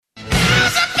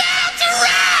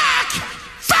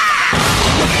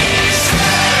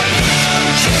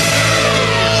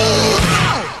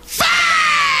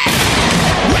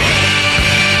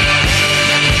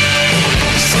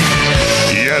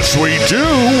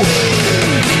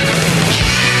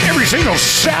every single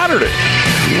Saturday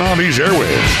on these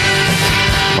airwaves.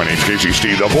 My name's Casey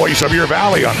Steve, the voice of your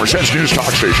valley on MERCED's News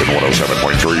Talk Station,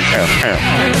 107.3 FM,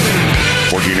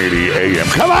 1480 AM.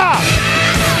 Come on!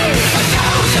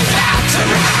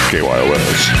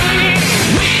 KYOS.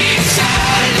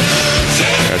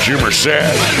 That's you,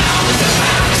 MERCED.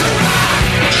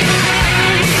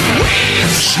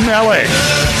 Snelling.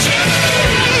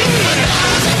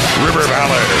 River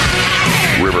Valley.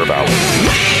 River Valley.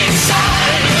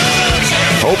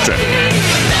 Hopeton.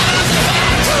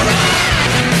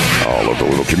 All of the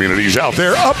little communities out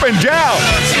there, up and down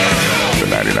the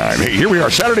 99. Hey, here we are,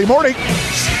 Saturday morning.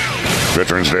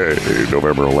 Veterans Day,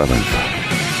 November 11th.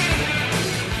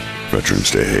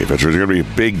 Veterans Day. Veterans are going to be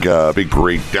a big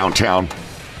parade downtown.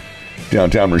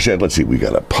 Downtown MERCED. Let's see, we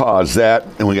got to pause that,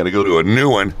 and we got to go to a new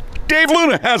one. Dave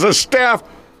Luna has a staff.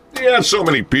 Yeah, so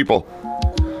many people.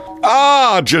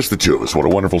 Just the two of us. What a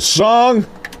wonderful song.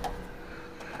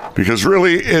 Because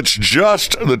really, it's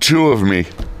just the two of me.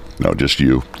 No, just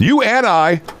you. You and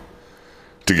I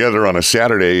together on a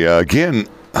Saturday. Again,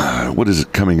 what is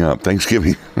it coming up?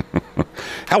 Thanksgiving.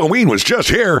 Halloween was just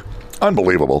here.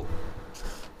 Unbelievable.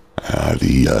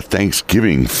 The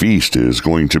Thanksgiving feast is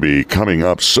going to be coming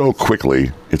up so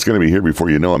quickly. It's going to be here before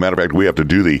you know it. Matter of fact, we have to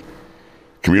do the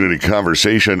community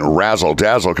conversation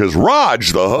razzle-dazzle because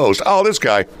Raj, the host, this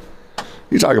guy,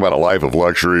 you talk about a life of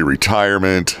luxury,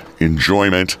 retirement,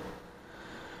 enjoyment.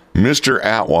 Mr.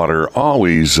 Atwater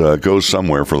always goes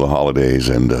somewhere for the holidays,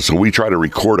 and so we try to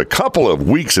record a couple of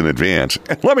weeks in advance.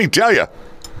 And let me tell you,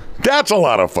 that's a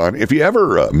lot of fun. If you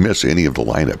ever miss any of the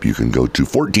lineup, you can go to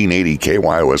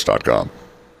 1480kys.com.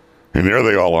 And there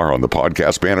they all are on the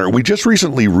podcast banner. We just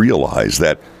recently realized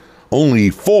that only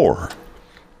 4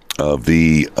 of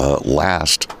the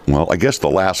last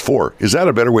four. Is that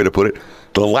a better way to put it?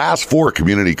 The last 4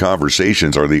 community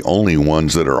conversations are the only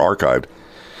ones that are archived.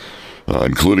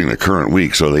 Including the current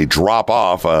week, so they drop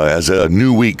off as a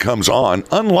new week comes on,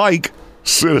 unlike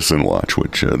Citizen Watch,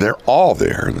 which they're all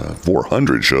there, the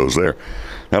 400 shows there.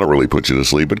 That'll really put you to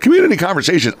sleep. But community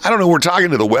conversations, I don't know, we're talking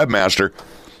to the webmaster.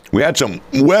 We had some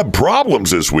web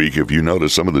problems this week. If you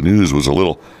notice, some of the news was a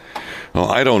little,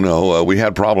 I don't know, we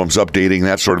had problems updating,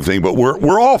 that sort of thing, but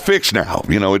we're all fixed now.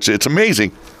 You know, it's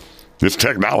amazing. This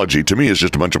technology, to me, is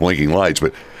just a bunch of blinking lights,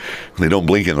 but when they don't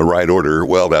blink in the right order,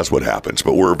 well, that's what happens.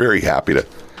 But we're very happy to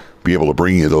be able to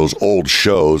bring you those old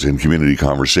shows in community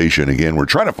conversation. Again, we're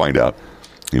trying to find out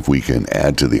if we can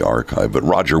add to the archive. But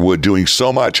Roger Wood doing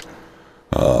so much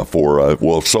for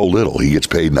so little. He gets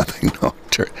paid nothing. No,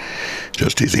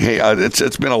 just teasing. Hey,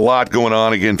 it's been a lot going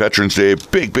on. Again, Veterans Day,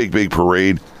 big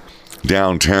parade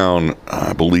downtown.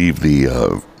 I believe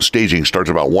the staging starts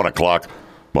about 1 o'clock.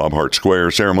 Bob Hart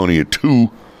Square, ceremony at 2,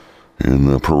 and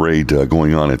the parade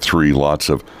going on at 3. We're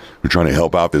trying to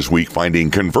help out this week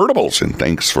finding convertibles, and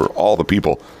thanks for all the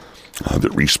people that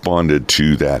responded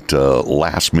to that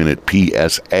last-minute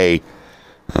PSA.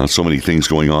 So many things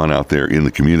going on out there in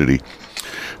the community.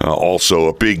 Also,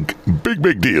 a big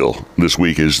deal this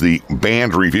week is the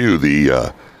band review,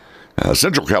 the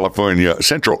Central California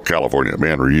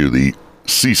Band Review, the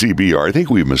CCBR. I think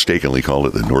we've mistakenly called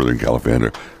it the Northern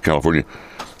California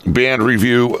Band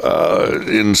Review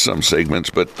in some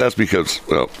segments, but that's because,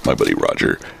 my buddy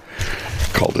Roger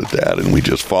called it that, and we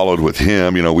just followed with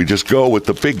him. You know, we just go with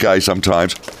the big guy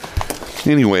sometimes.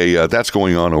 Anyway, that's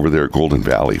going on over there at Golden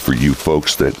Valley for you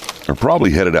folks that are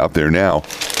probably headed out there now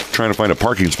trying to find a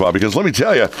parking spot, because let me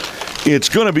tell you, it's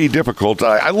going to be difficult.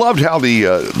 I loved how the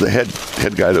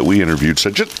head guy that we interviewed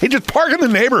said, just park in the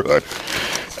neighborhood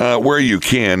where you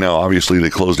can. Now, obviously,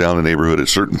 they close down the neighborhood at a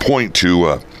certain point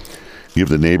to give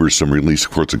the neighbors some release.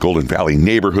 Of course, the Golden Valley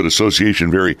Neighborhood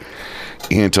Association, very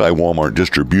anti-Walmart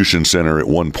distribution center. At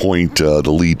one point,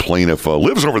 the lead plaintiff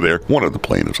lives over there. One of the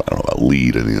plaintiffs, I don't know about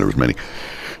lead, I think there was many.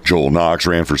 Joel Knox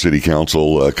ran for city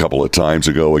council a couple of times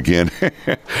ago again.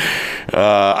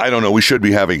 I don't know. We should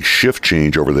be having shift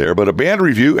change over there, but a band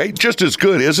review, hey, just as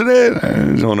good, isn't it?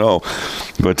 I don't know.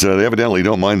 But they evidently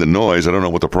don't mind the noise. I don't know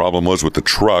what the problem was with the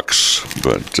trucks,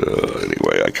 but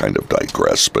anyway, I kind of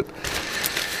digress. But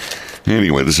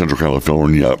anyway, the Central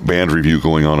California Band Review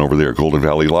going on over there at Golden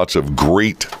Valley. Lots of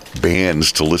great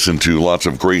bands to listen to. Lots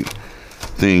of great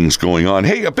things going on.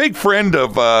 Hey, a big friend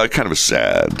of kind of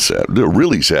a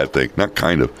really sad thing. Not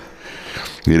kind of.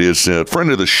 It is a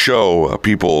friend of the show.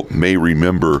 People may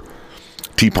remember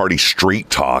Tea Party Straight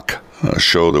Talk, a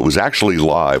show that was actually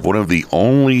live. One of the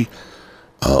only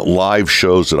live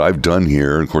shows that I've done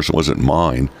here. Of course, it wasn't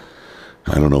mine.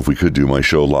 I don't know if we could do my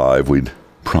show live. We'd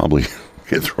probably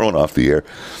get thrown off the air.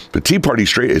 But Tea Party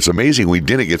Straight, it's amazing we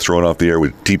didn't get thrown off the air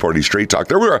with Tea Party Straight Talk.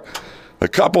 There were a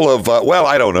couple of, well,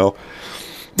 I don't know.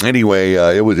 Anyway,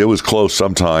 it was close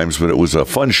sometimes, but it was a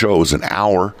fun show. It was an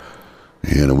hour,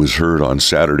 and it was heard on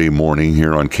Saturday morning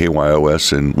here on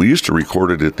KYOS, and we used to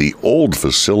record it at the old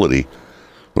facility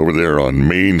over there on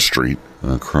Main Street,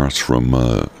 across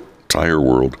from Tire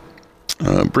World.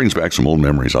 Brings back some old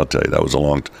memories, I'll tell you. That was a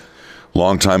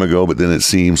long time ago, but then it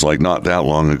seems like not that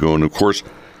long ago. And of course,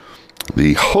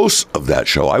 the host of that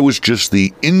show, I was just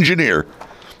the engineer.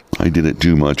 I didn't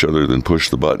do much other than push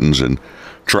the buttons and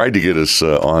tried to get us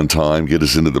on time, get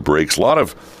us into the breaks. A lot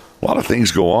of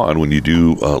things go on when you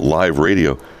do live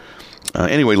radio.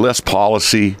 Anyway, Les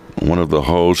Policy, one of the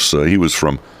hosts, he was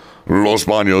from Los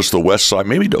Baños, the west side,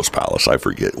 maybe Dos Palos, I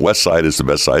forget. West side is the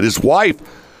best side. His wife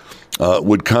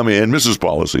would come in, Mrs.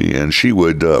 Policy, and she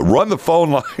would run the phone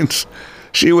lines.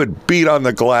 She would beat on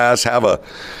the glass, have a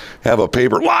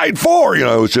paper, line 4,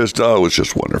 it was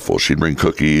just wonderful. She'd bring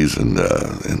cookies and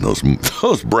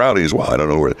those brownies. Wow, I don't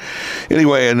know where.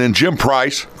 Anyway, and then Jim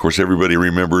Price, of course, everybody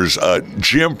remembers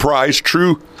Jim Price,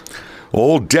 true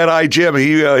old Deadeye Jim.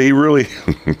 He really.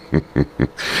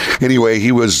 Anyway,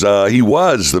 he was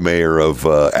the mayor of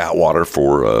Atwater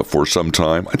for some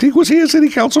time. I think, was he a city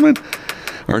councilman,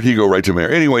 or did he go right to mayor?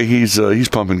 Anyway, he's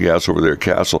pumping gas over there at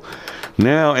Castle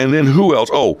now. And then who else?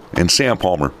 Oh, and Sam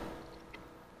Palmer.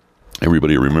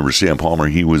 Everybody remembers Sam Palmer.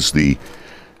 He was the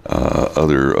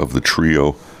other of the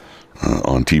trio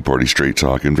on Tea Party Straight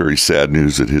Talk. And very sad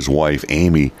news that his wife,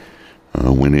 Amy,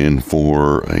 went in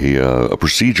for a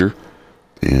procedure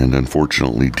and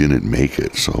unfortunately didn't make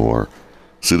it. So our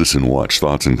Citizen Watch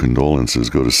thoughts and condolences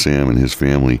go to Sam and his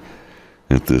family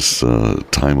at this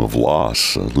time of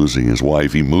loss, losing his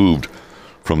wife. He moved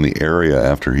from the area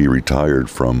after he retired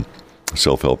from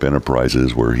Self-Help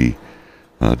Enterprises, where he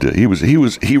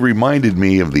reminded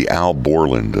me of the Al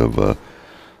Borland of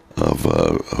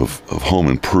home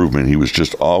improvement. He was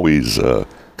just always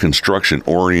construction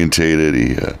orientated.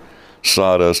 He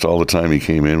sawdust all the time he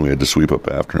came in. We had to sweep up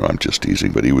after him. I'm just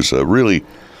teasing, but he was really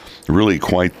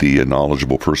quite the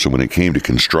knowledgeable person when it came to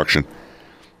construction.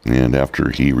 And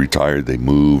after he retired, they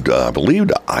moved, I believe,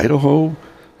 to Idaho.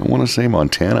 I want to say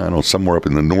Montana. I don't know, somewhere up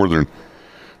in the northern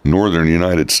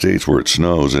United States where it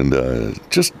snows, and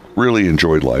just really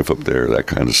enjoyed life up there, that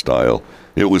kind of style.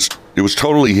 It was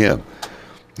totally him.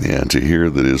 And to hear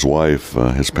that his wife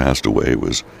has passed away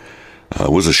was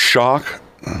a shock.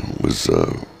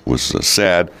 Was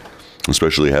sad,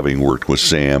 especially having worked with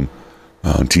Sam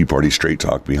on Tea Party Straight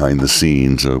Talk behind the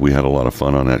scenes. We had a lot of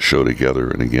fun on that show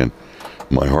together. And again,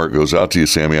 my heart goes out to you,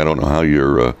 Sammy. I don't know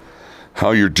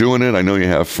how you're doing it. I know you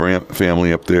have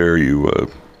family up there. You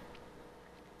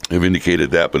have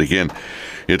indicated that, but again,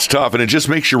 it's tough, and it just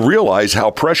makes you realize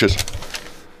how precious,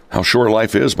 how short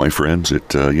life is, my friends. You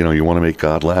want to make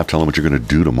God laugh. Tell him what you're going to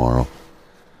do tomorrow.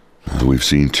 We've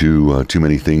seen too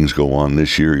many things go on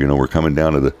this year. We're coming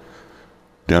down to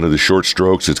the short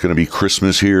strokes. It's going to be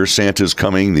Christmas here. Santa's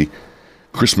coming. The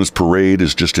Christmas parade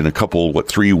is just in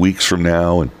 3 weeks from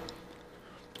now, and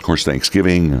of course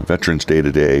Thanksgiving, Veterans Day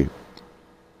today,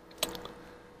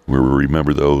 where we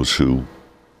remember those who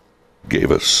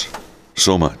gave us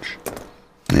so much.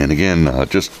 And again,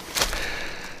 just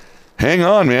hang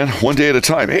on, man, one day at a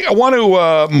time. Hey, I want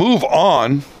to move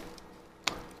on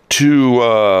to,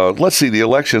 let's see, the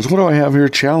elections. What do I have here?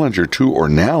 Challenger to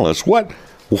Ornalis. What?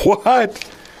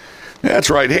 That's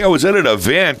right. Hey, I was at an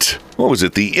event. What was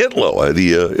it? The ITLO,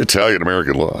 the Italian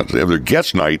American Law. They have their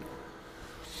guest night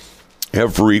I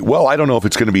don't know if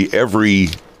it's going to be every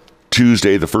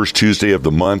Tuesday, the first Tuesday of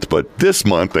the month, but this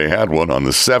month they had one on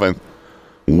the 7th.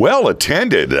 Well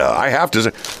attended, I have to say.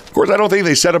 Of course, I don't think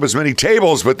they set up as many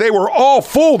tables, but they were all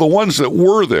full, the ones that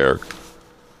were there.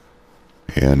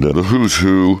 And the who's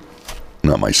who,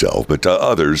 not myself, but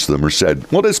others, the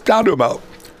MERCED, well, it's down to about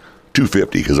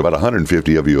 250, because about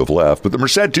 150 of you have left. But the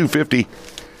MERCED 250,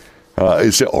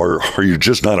 or you're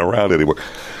just not around anymore.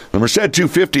 The MERCED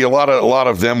 250, a lot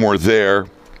of them were there.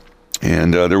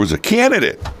 And there was a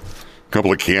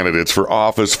couple of candidates for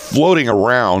office floating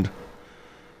around.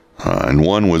 And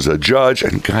one was a judge,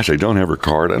 and gosh, I don't have her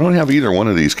card. I don't have either one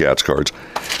of these cats' cards.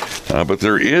 But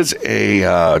there is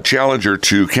a challenger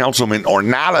to Councilman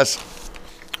Ornalis,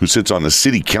 who sits on the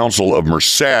City Council of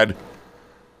MERCED.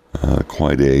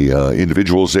 Quite a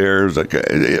individual's there.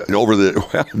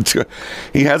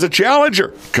 He has a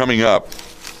challenger coming up,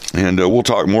 and we'll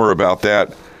talk more about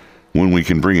that when we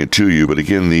can bring it to you. But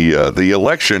again, the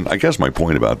election, I guess my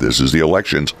point about this is the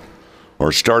elections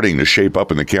are starting to shape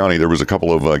up in the county. There was a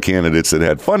couple of candidates that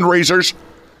had fundraisers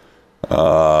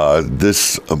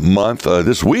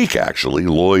this week, actually.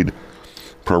 Lloyd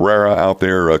Pereira out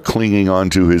there clinging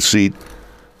onto his seat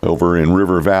over in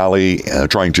River Valley,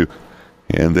 trying to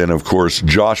And then, of course,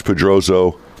 Josh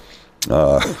Pedroso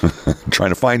trying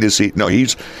to find his seat. No, he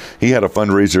had a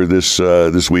fundraiser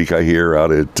this week, I hear,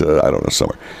 out at, I don't know,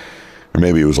 somewhere. Or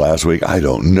maybe it was last week. I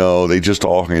don't know. They just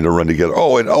all kind of run together.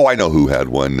 I know who had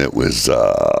one. It was,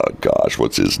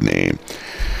 what's his name?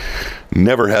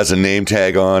 Never has a name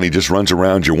tag on. He just runs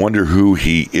around. You wonder who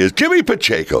he is. Jimmy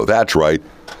Pacheco. That's right.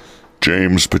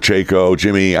 James Pacheco.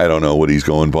 Jimmy, I don't know what he's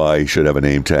going by. He should have a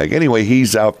name tag. Anyway,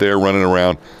 he's out there running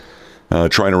around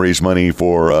trying to raise money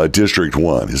for District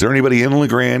 1. Is there anybody in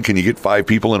LeGrand? Can you get 5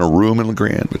 people in a room in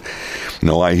LeGrand? But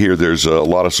no, I hear there's a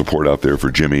lot of support out there for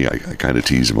Jimmy. I kind of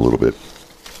tease him a little bit,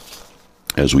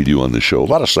 as we do on the show. A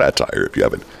lot of satire, if you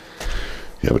haven't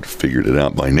figured it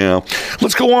out by now.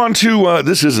 Let's go on to,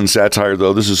 this isn't satire,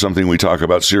 though. This is something we talk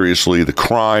about seriously, the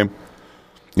crime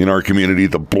in our community,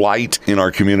 the blight in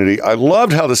our community. I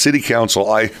loved how the city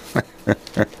council,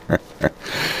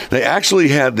 they actually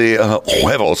had the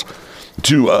huevos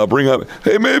to bring up,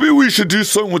 hey, maybe we should do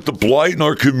something with the blight in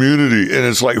our community. And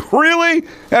it's like, really?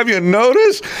 Have you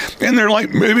noticed? And they're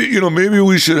like, maybe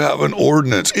we should have an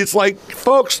ordinance. It's like,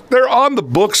 folks, they're on the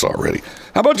books already.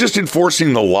 How about just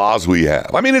enforcing the laws we have?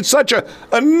 I mean, it's such a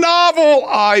novel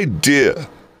idea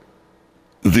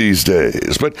these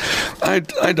days. But I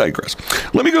digress.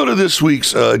 Let me go to this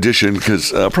week's edition,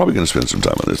 because I'm probably going to spend some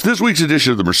time on this. This week's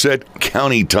edition of the Merced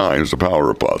County Times, the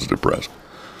power of positive press.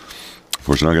 Of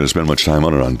course, I'm not going to spend much time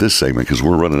on it on this segment because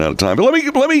we're running out of time. But let me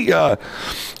go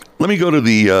to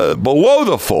the below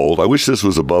the fold. I wish this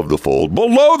was above the fold.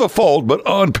 Below the fold, but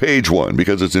on page 1,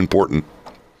 because it's important.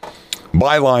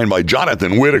 Byline by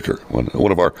Jonathan Whitaker,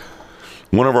 one of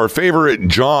our favorite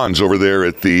Johns over there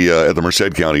at the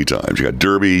Merced County Times. You got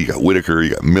Derby, you got Whitaker,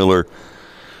 you got Miller,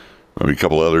 maybe a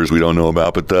couple others we don't know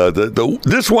about. But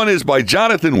this one is by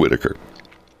Jonathan Whitaker.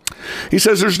 He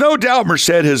says, there's no doubt Merced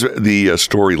has, the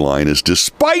storyline is,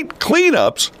 despite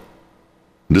cleanups,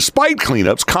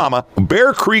 comma,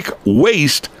 Bear Creek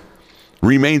waste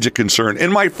remains a concern.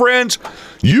 And my friends,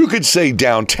 you could say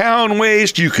downtown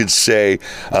waste, you could say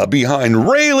behind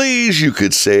Rayleigh's, you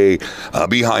could say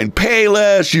behind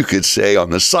Payless, you could say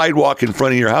on the sidewalk in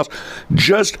front of your house.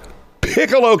 Just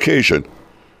pick a location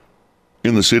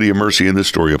in the city of Mercy, and this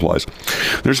story applies.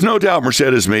 There's no doubt Merced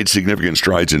has made significant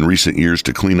strides in recent years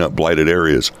to clean up blighted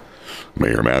areas.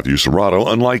 Mayor Matthew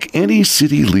Serrato, unlike any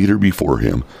city leader before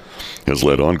him, has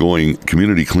led ongoing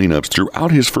community cleanups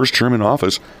throughout his first term in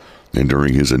office and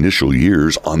during his initial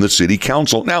years on the city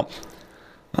council. Now,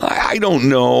 I don't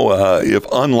know if,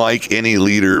 unlike any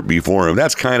leader before him,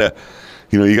 that's kind of,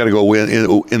 you got to go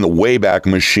in the Wayback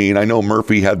Machine. I know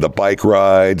Murphy had the bike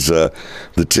rides, the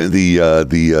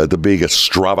big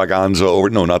extravaganza over.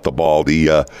 No, not the ball.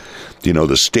 The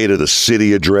State of the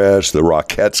City address, the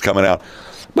Rockettes coming out.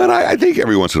 But I think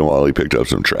every once in a while he picked up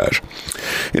some trash.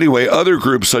 Anyway, other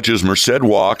groups such as Merced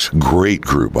Walks, great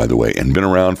group, by the way, and been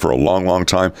around for a long, long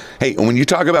time. Hey, when you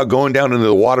talk about going down into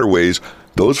the waterways,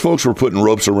 those folks were putting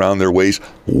ropes around their waist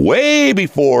way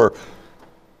before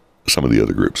some of the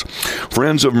other groups.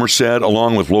 Friends of Merced,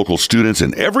 along with local students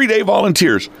and everyday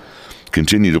volunteers,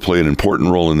 continue to play an important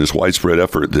role in this widespread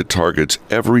effort that targets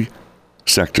every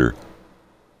sector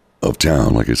of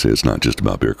town. Like I say, it's not just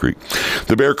about Bear Creek.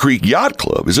 The Bear Creek Yacht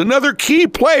Club is another key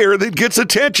player that gets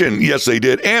attention. Yes, they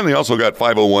did. And they also got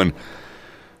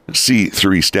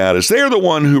 501c3 status. They're the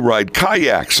one who ride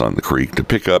kayaks on the creek to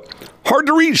pick up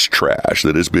hard-to-reach trash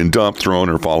that has been dumped, thrown,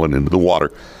 or fallen into the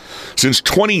water. Since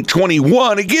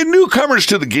 2021, again, newcomers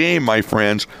to the game, my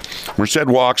friends. Merced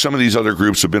Walk, some of these other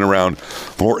groups have been around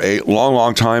for a long,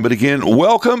 long time. But again,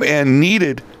 welcome and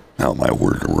needed. Oh, my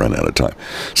word, we're running out of time.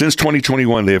 Since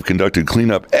 2021, they have conducted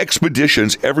cleanup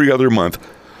expeditions every other month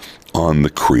on the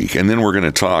creek. And then we're going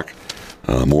to talk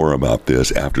more about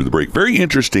this after the break. Very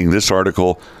interesting, this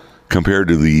article, compared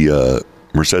to the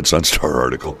Merced Sun-Star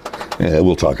article.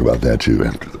 We'll talk about that, too,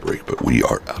 after the break. But we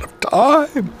are out of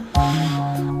time.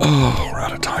 Oh, we're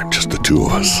out of time. Just the two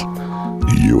of us.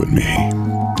 You and me.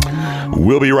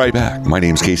 We'll be right back. My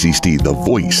name's Casey Steed, the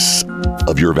voice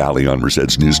of your valley on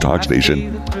Merced's News Talk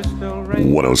Station.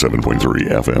 107.3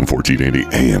 FM, 1480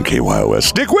 AM KYOS.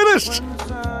 Stick with us.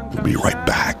 We'll be right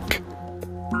back.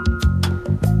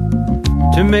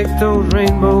 To make those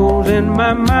rainbows in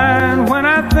my mind when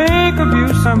I think of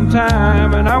you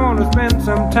sometime, and I want to spend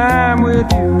some time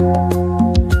with you.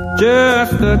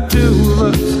 Just the two of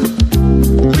us.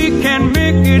 We can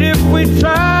make it if we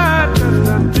try. Just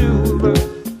the two of us.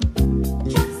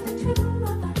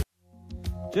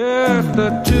 Just the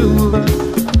two of us.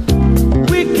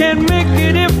 We can make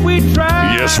it if we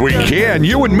try. Yes, we can.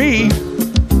 You and me.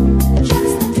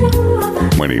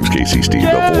 My name's Casey Steve,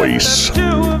 the voice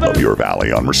of your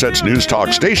valley on MERCED's News Talk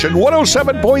Station,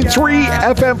 107.3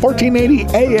 FM,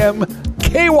 1480 AM,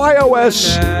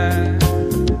 KYOS.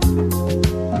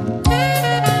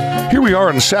 Here we are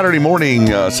on Saturday morning,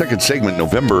 second segment,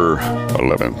 November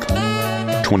 11th,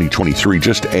 2023,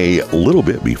 just a little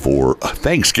bit before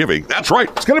Thanksgiving. That's right,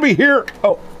 it's going to be here.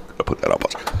 Oh, I'll put that up.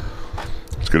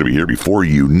 It's going to be here before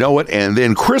you know it, and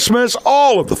then Christmas,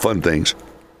 all of the fun things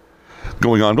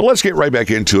going on. But let's get right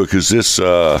back into it, because this,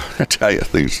 I tell you,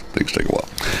 things take a while.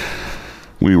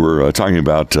 We were talking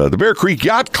about the Bear Creek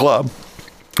Yacht Club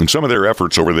and some of their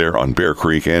efforts over there on Bear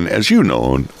Creek. And as you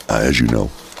know,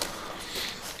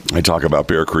 I talk about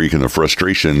Bear Creek and the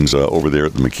frustrations over there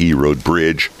at the McKee Road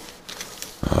Bridge.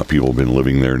 People have been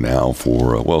living there now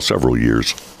for, several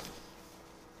years.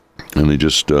 And they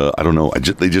just, I don't know,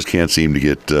 they just can't seem to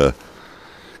get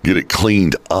it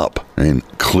cleaned up and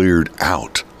cleared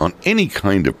out on any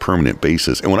kind of permanent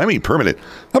basis. And when I mean permanent,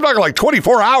 I'm talking like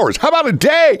 24 hours. How about a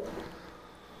day?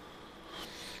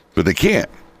 But they can't.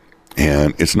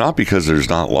 And it's not because there's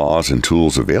not laws and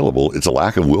tools available. It's a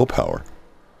lack of willpower.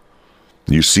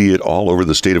 You see it all over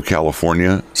the state of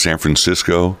California, San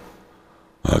Francisco,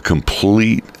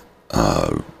 complete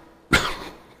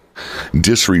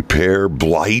disrepair,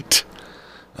 blight,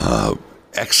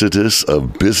 exodus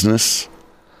of business.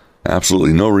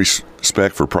 Absolutely no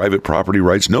respect for private property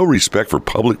rights, no respect for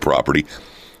public property,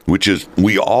 which is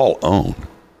we all own.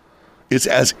 It's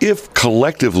as if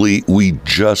collectively we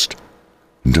just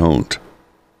don't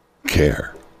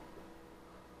care.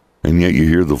 And yet you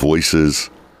hear the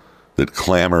voices that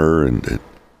clamor and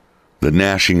the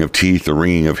gnashing of teeth, the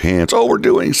wringing of hands. Oh, we're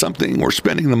doing something. We're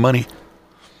spending the money.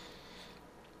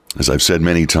 As I've said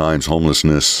many times,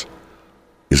 homelessness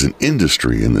is an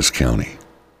industry in this county.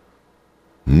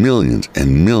 Millions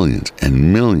and millions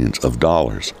and millions of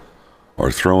dollars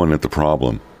are thrown at the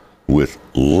problem with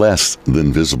less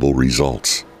than visible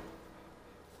results.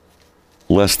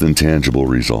 Less than tangible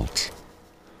results.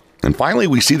 And finally,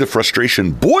 we see the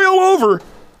frustration boil over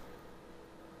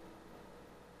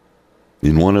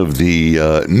in one of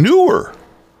the newer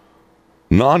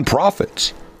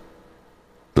nonprofits,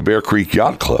 the Bear Creek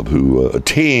Yacht Club, who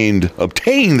obtained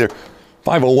their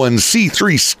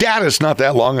 501c3 status not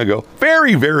that long ago.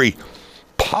 Very, very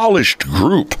polished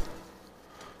group.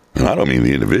 And I don't mean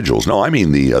the individuals. No, I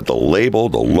mean the label,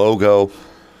 the logo.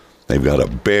 They've got a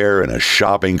bear and a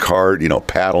shopping cart,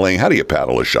 paddling. How do you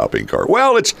paddle a shopping cart?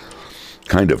 Well, it's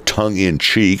kind of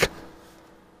tongue-in-cheek.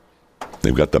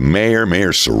 They've got the Mayor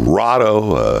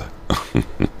Serrato.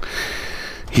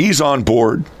 He's on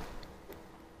board.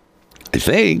 I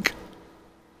think.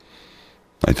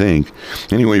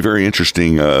 Anyway, very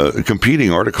interesting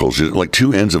competing articles, like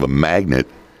two ends of a magnet.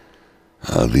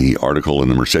 The article in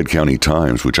the Merced County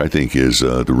Times, which I think is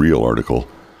the real article,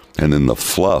 and then the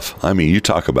fluff. I mean, you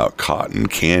talk about cotton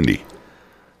candy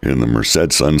in the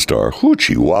Merced Sun Star. Hoo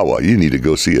chihuahua, you need to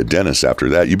go see a dentist after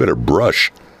that. You better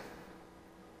brush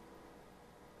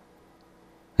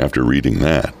after reading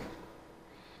that.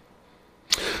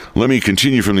 Let me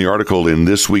continue from the article in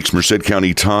this week's Merced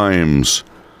County Times,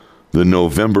 the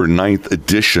November 9th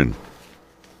edition.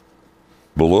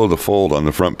 Below the fold on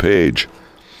the front page.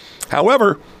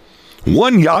 However,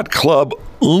 one yacht club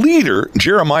leader,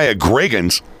 Jeremiah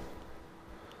Greggans,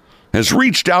 has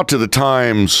reached out to the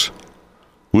Times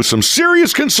with some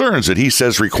serious concerns that he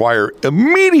says require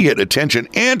immediate attention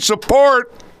and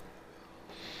support.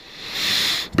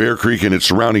 Bear Creek and its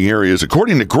surrounding areas,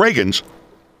 according to Greggans.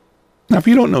 Now, if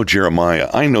you don't know Jeremiah,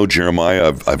 I know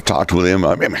Jeremiah. I've talked with him.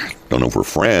 I don't know if we're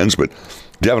friends, but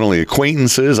definitely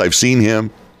acquaintances. I've seen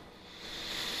him.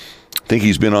 I think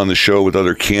he's been on the show with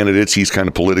other candidates. He's kind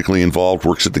of politically involved,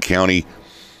 works at the county,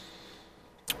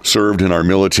 served in our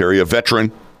military, a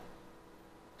veteran.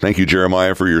 Thank you,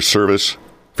 Jeremiah, for your service.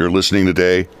 If you're listening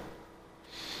today,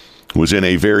 was in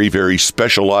a very, very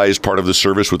specialized part of the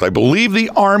service with, I believe, the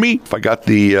Army. If I got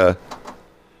the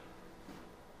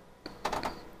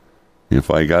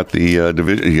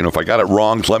division, if I got it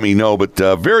wrong, let me know. But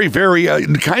very, very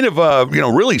kind of,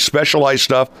 really specialized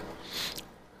stuff,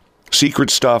 secret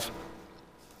stuff.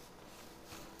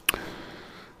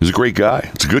 He's a great guy.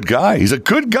 It's a good guy. He's a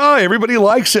good guy. Everybody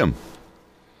likes him.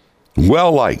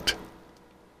 Well liked.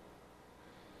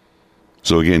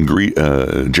 So again,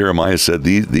 Jeremiah said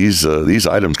these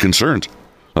items, concerns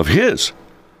of his,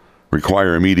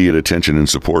 require immediate attention and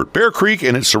support. Bear Creek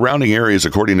and its surrounding areas,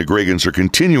 according to Greggans, are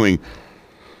continuing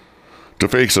to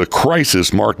face a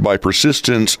crisis marked by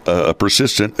persistent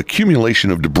accumulation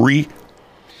of debris,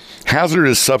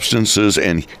 hazardous substances,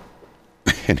 and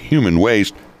human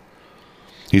waste.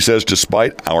 He says,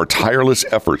 despite our tireless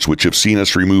efforts, which have seen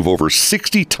us remove over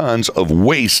 60 tons of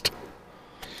waste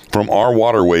from our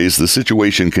waterways, the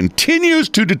situation continues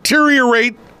to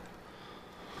deteriorate.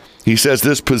 He says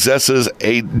this possesses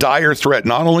a dire threat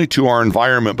not only to our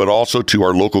environment, but also to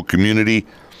our local community,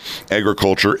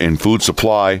 agriculture, and food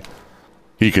supply.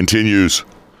 He continues,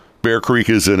 Bear Creek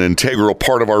is an integral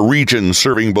part of our region,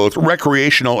 serving both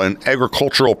recreational and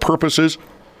agricultural purposes.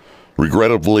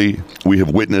 Regrettably, we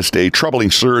have witnessed a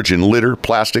troubling surge in litter,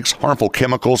 plastics, harmful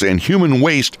chemicals, and human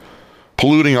waste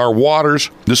polluting our waters.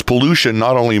 This pollution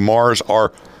not only mars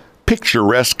our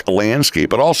picturesque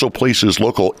landscape, but also places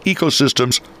local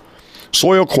ecosystems,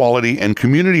 soil quality, and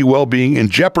community well-being in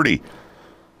jeopardy.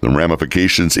 The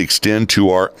ramifications extend to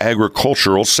our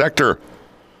agricultural sector.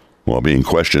 While being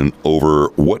questioned over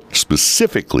what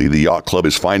specifically the yacht club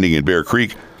is finding in Bear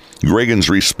Creek, Greggins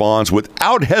responds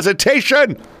without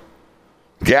hesitation.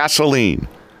 Gasoline,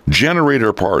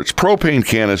 generator parts, propane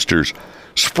canisters,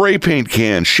 spray paint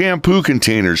cans, shampoo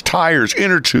containers, tires,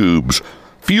 inner tubes,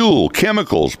 fuel,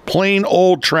 chemicals, plain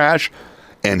old trash,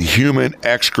 and human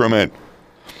excrement.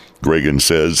 Greggins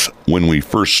says, when we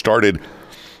first started,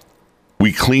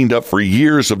 we cleaned up for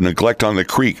years of neglect on the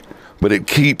creek, but it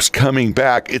keeps coming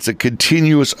back. It's a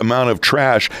continuous amount of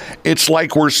trash. It's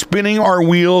like we're spinning our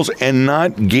wheels and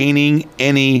not gaining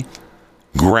any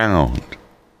ground.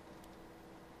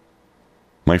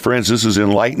 My friends, this is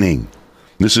enlightening.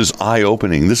 This is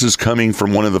eye-opening. This is coming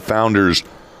from one of the founders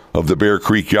of the Bear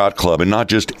Creek Yacht Club, and not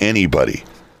just anybody.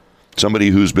 Somebody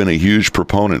who's been a huge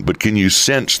proponent. But can you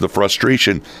sense the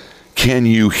frustration? Can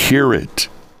you hear it?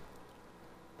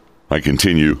 I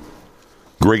continue.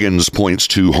 Greggins points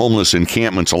to homeless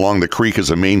encampments along the creek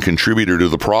as a main contributor to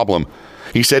the problem.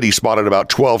 He said he spotted about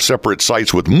 12 separate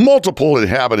sites with multiple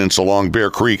inhabitants along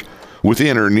Bear Creek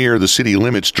within or near the city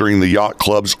limits during the yacht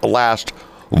club's last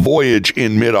voyage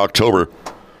in mid-October.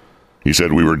 He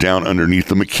said, we were down underneath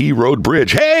the McKee Road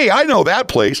Bridge. Hey, I know that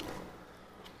place.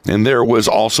 And there was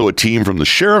also a team from the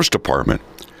sheriff's department.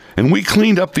 And we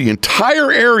cleaned up the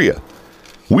entire area.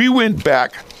 We went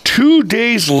back 2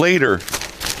 days later,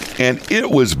 and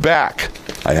it was back.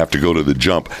 I have to go to the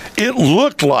jump. It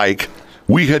looked like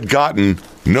we had gotten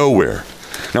nowhere.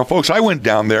 Now, folks, I went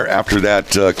down there after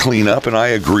that cleanup, and I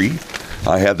agree.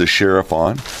 I had the sheriff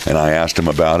on, and I asked him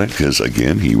about it because,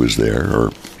 again, he was there,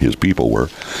 or his people were.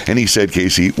 And he said,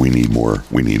 Casey, we need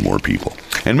more people.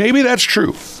 And maybe that's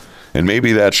true.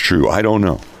 I don't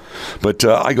know. But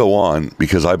I go on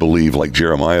because I believe, like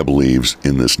Jeremiah believes,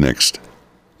 in this next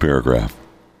paragraph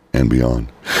and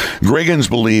beyond. Greggins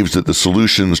believes that the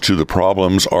solutions to the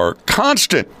problems are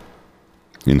constant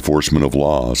enforcement of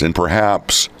laws and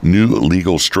perhaps new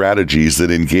legal strategies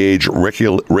that engage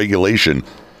regulation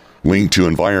linked to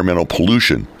environmental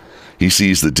pollution. He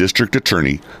sees the district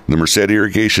attorney, the MERCED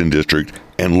Irrigation District,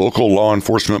 and local law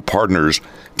enforcement partners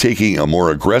taking a more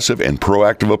aggressive and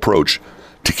proactive approach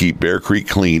to keep Bear Creek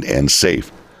clean and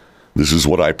safe. This is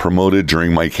what I promoted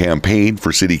during my campaign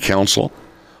for city council.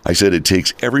 I said it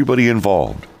takes everybody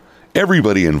involved,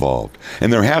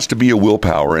 and there has to be a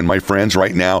willpower. And my friends,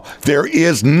 right now, there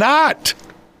is not.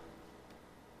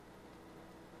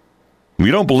 If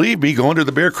you don't believe me, go under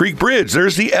the Bear Creek Bridge.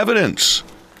 There's the evidence.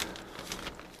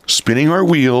 Spinning our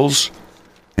wheels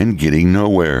and getting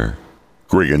nowhere.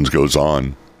 Greggins goes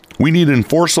on. We need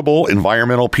enforceable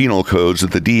environmental penal codes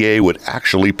that the DA would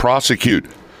actually prosecute.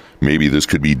 Maybe this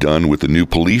could be done with the new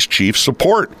police chief's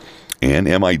support. And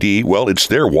MID, well, it's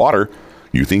their water.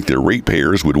 You think their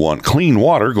ratepayers would want clean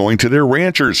water going to their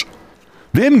ranchers.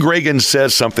 Then Greggins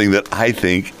says something that I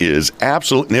think is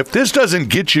absolute. And if this doesn't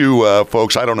get you,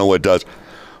 folks, I don't know what does.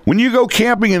 When you go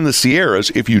camping in the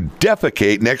Sierras, if you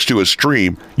defecate next to a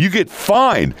stream, you get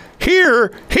fined.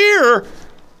 Here,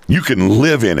 you can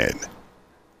live in it.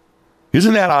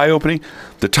 Isn't that eye-opening?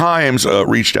 The Times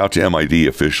reached out to MID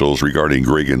officials regarding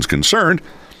Greggins' concern.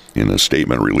 In a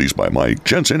statement released by Mike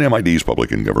Jensen, MID's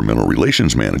Public and Governmental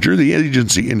Relations Manager, the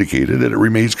agency indicated that it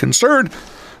remains concerned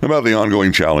about the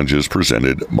ongoing challenges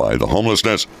presented by the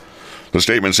homelessness. The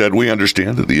statement said, we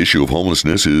understand that the issue of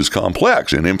homelessness is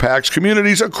complex and impacts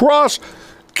communities across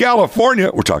California.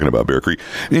 We're talking about Bear Creek,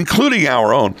 including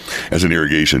our own. As an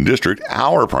irrigation district,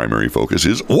 our primary focus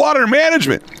is water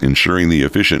management, ensuring the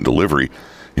efficient delivery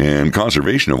and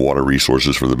conservation of water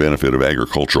resources for the benefit of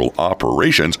agricultural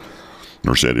operations.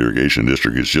 MERCED Irrigation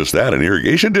District is just that, an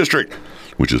irrigation district,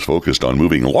 which is focused on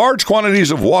moving large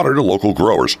quantities of water to local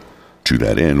growers. To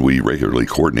that end, we regularly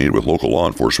coordinate with local law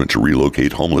enforcement to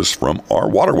relocate homeless from our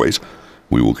waterways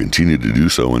We will continue to do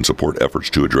so and support efforts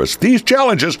to address these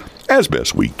challenges as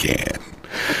best we can.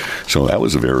 So that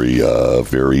was a very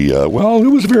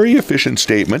efficient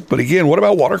statement. But again, what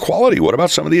about water quality? What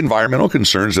about some of the environmental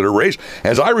concerns that are raised?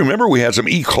 As I remember, we had some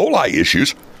E. coli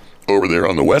issues over there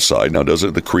on the west side. Now,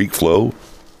 doesn't the creek flow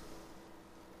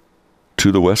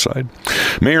to the west side?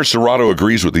 Mayor Serrato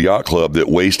agrees with the yacht club that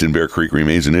waste in Bear Creek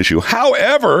remains an issue.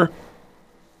 However,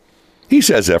 he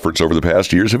says efforts over the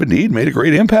past years have indeed made a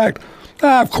great impact.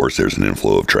 Of course, there's an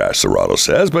inflow of trash, Serrato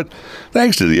says, but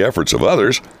thanks to the efforts of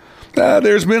others,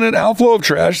 there's been an outflow of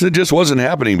trash that just wasn't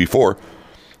happening before.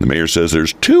 The mayor says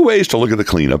there's two ways to look at the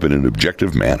cleanup in an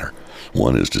objective manner.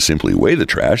 One is to simply weigh the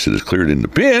trash that is cleared into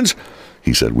bins.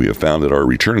 He said, we have found that our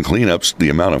return cleanups, the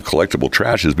amount of collectible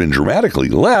trash has been dramatically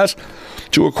less,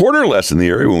 to a quarter less in the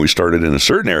area when we started in a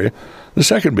certain area. The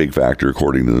second big factor,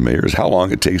 according to the mayor, is how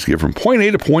long it takes to get from point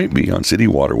A to point B on city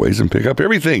waterways and pick up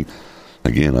everything.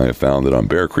 Again, I have found that on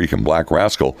Bear Creek and Black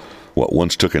Rascal, what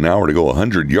once took an hour to go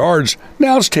 100 yards,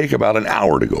 now it's take about an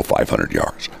hour to go 500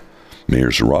 yards. Mayor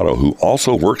Serrato, who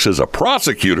also works as a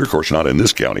prosecutor, of course not in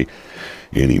this county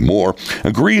anymore,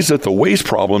 agrees that the waste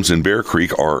problems in Bear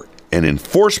Creek are an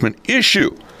enforcement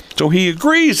issue. So he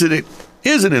agrees that it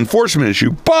is an enforcement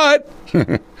issue, but,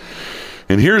 and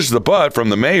here's the but from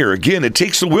the mayor, again, it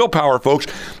takes the willpower, folks,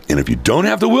 and if you don't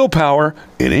have the willpower,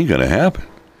 it ain't going to happen.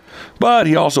 But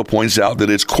he also points out that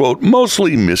it's, quote,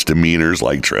 mostly misdemeanors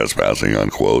like trespassing,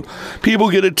 unquote. People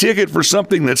get a ticket for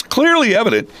something that's clearly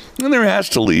evident, and they're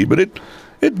asked to leave, but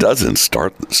it doesn't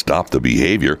stop the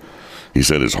behavior. He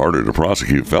said it's harder to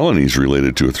prosecute felonies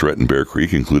related to a threat in Bear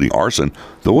Creek, including arson,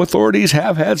 though authorities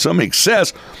have had some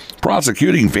success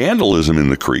prosecuting vandalism in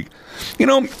the creek. You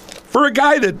know, for a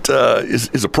guy that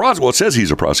is a prosecutor, well, it says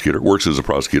he's a prosecutor, works as a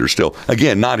prosecutor still,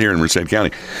 again, not here in Merced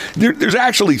County, there's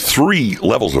actually 3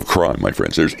 levels of crime, my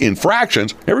friends. There's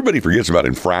infractions. Everybody forgets about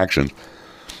infractions.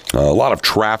 A lot of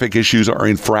traffic issues are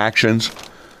infractions.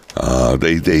 Then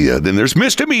there's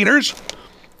misdemeanors.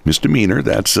 Misdemeanor,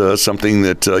 that's something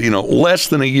that, less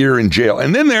than a year in jail.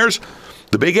 And then there's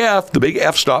the big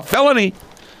F stop, felony.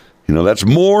 That's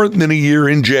more than a year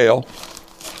in jail.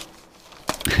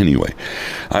 Anyway,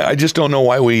 I just don't know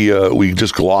why we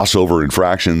just gloss over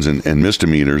infractions and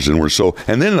misdemeanors, and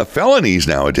then the felonies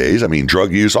nowadays. I mean,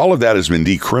 drug use, all of that has been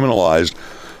decriminalized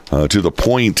to the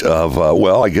point of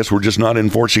I guess we're just not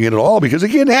enforcing it at all because,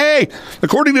 again, hey,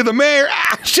 according to the mayor,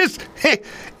 it's just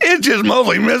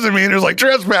mostly misdemeanors like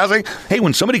trespassing. Hey,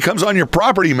 when somebody comes on your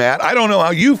property, Matt, I don't know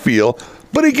how you feel,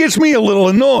 but it gets me a little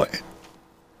annoyed,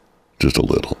 just a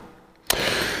little.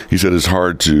 He said it's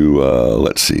hard to,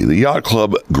 the Yacht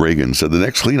Club Gregan said the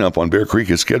next cleanup on Bear Creek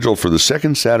is scheduled for the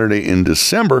second Saturday in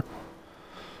December.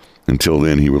 Until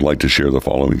then, he would like to share the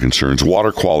following concerns.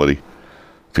 Water quality.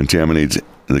 The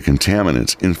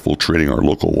contaminants infiltrating our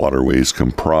local waterways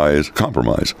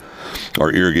compromise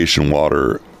our irrigation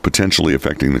water, potentially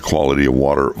affecting the quality of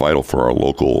water vital for our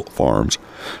local farms.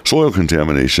 Soil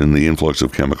contamination. The influx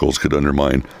of chemicals could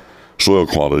undermine soil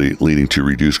quality, leading to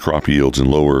reduced crop yields and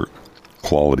lower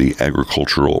quality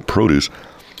agricultural produce.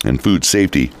 And food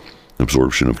safety.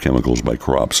 Absorption of chemicals by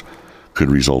crops could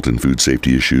result in food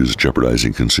safety issues,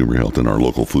 jeopardizing consumer health and our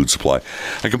local food supply.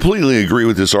 I completely agree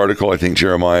with this article. I think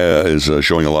Jeremiah is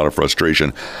showing a lot of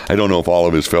frustration. I don't know if all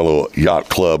of his fellow Yacht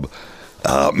Club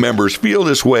members feel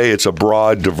this way. It's a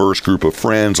broad, diverse group of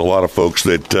friends, a lot of folks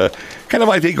that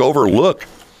I think, overlook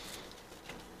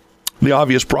the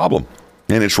obvious problem.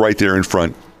 And it's right there in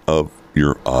front of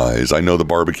your eyes. I know the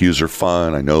barbecues are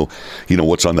fun. I know,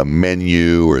 what's on the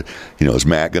menu, or, is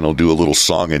Matt going to do a little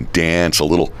song and dance, a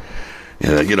little,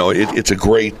 it's a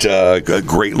great,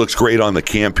 looks great on the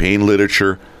campaign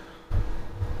literature,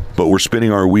 but we're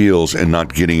spinning our wheels and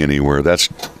not getting anywhere. That's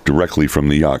directly from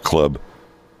the Yacht Club,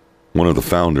 one of the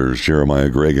founders, Jeremiah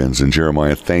Gregans. And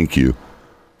Jeremiah, thank you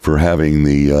for having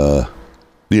the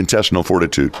intestinal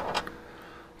fortitude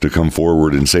to come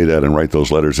forward and say that and write those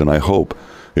letters. And I hope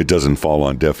it doesn't fall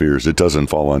on deaf ears. It doesn't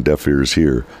fall on deaf ears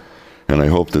here. And I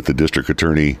hope that the district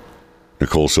attorney,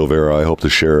 Nicole Silvera, I hope the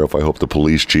sheriff, I hope the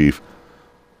police chief,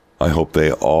 I hope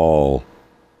they all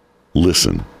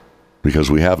listen,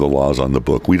 because we have the laws on the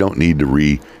book. We don't need to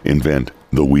reinvent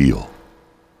the wheel.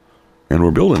 And we're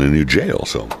building a new jail.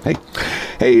 So, hey,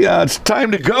 it's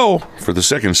time to go for the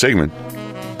second segment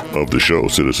of the show,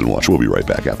 Citizen Watch. We'll be right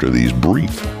back after these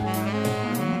brief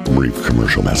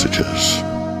commercial messages.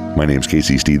 My name's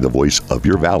Casey Steed, the voice of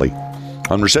your valley,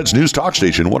 on Merced's News Talk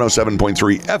Station,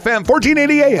 107.3 FM,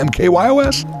 1480 AM,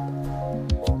 KYOS.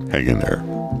 Hang in there.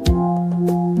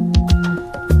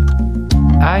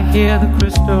 I hear the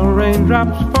crystal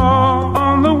raindrops fall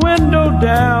on the window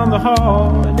down the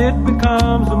hall, and it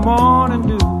becomes the morning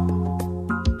dew.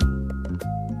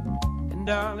 And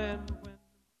darling,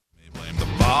 blame the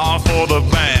bar for the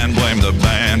band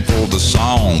for the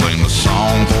song, blame the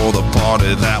song for the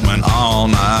party that went all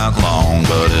night long,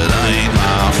 but it ain't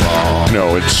my fault.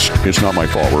 No, it's not my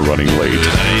fault we're running late.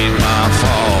 It ain't my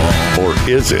fault. Or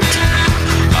is it?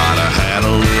 Might have had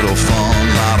a little fun.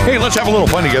 Hey, let's have a little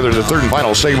fun together in the third and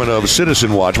final segment of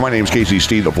Citizen Watch. My name's Casey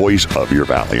Steen, the voice of your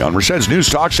valley on MERCED's News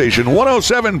Talk Station,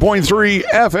 107.3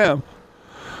 FM.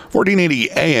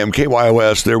 1480 AM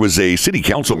KYOS. There was a city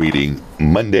council meeting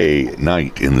Monday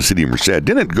night in the city of Merced.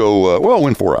 Didn't go, well,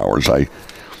 in 4 hours. I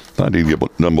thought it'd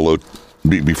get done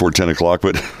before 10 o'clock,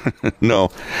 but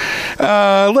no.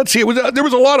 Let's see. There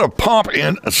was a lot of pomp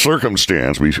and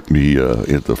circumstance at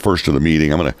the first of the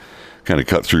meeting. I'm going to kind of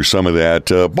cut through some of that.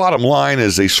 Bottom line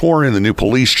is they swore in the new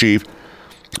police chief.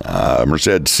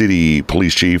 Merced City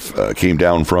Police Chief came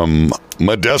down from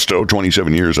Modesto,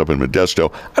 27 years up in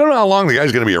Modesto. I don't know how long the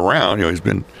guy's going to be around. He's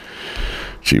been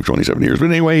chief 27 years. But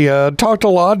anyway, talked a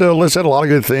lot, said a lot of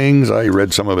good things. I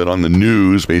read some of it on the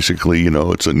news. Basically,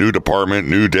 it's a new department,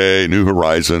 new day, new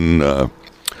horizon. A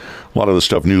lot of the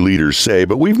stuff new leaders say.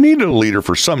 But we've needed a leader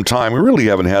for some time. We really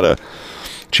haven't had a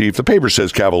chief. The paper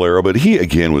says Cavallero, but he,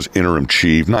 again, was interim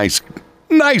chief. Nice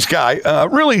guy,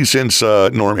 really, since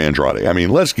Norm Andrade. I mean,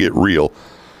 let's get real.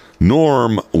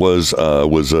 Norm was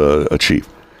a chief,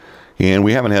 and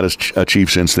we haven't had a chief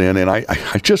since then. And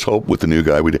I just hope with the new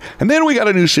guy we did. And then we got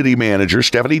a new city manager,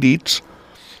 Stephanie Dietz,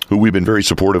 who we've been very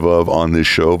supportive of on this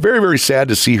show. Very, very sad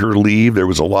to see her leave. There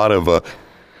was a lot of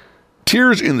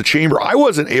tears in the chamber. I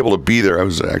wasn't able to be there. I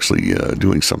was actually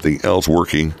doing something else,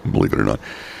 working, believe it or not.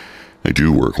 I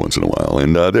do work once in a while,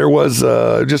 and there was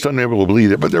just unable to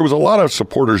believe it, but there was a lot of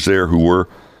supporters there who were,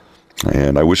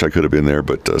 and I wish I could have been there,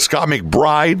 but Scott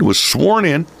McBride was sworn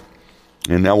in,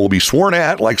 and now will be sworn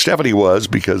at like Stephanie was,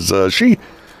 because she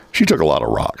took a lot of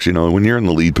rocks. When you're in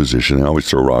the lead position, I always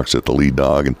throw rocks at the lead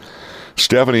dog, and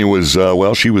Stephanie was,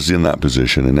 she was in that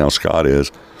position, and now Scott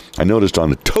is. I noticed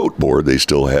on the tote board they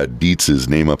still had Dietz's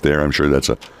name up there. I'm sure that's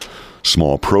a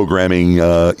small programming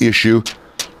issue.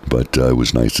 But it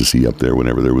was nice to see up there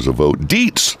whenever there was a vote.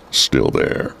 Dietz still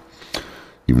there,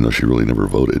 even though she really never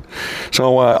voted.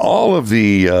 So all of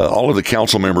the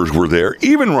council members were there.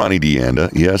 Even Ronnie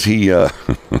DeAnda. Yes, he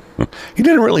he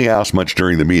didn't really ask much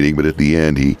during the meeting, but at the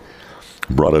end he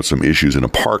brought up some issues in a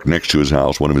park next to his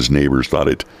house. One of his neighbors thought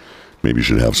it maybe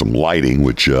should have some lighting,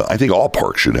 which I think all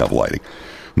parks should have lighting.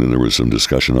 And then there was some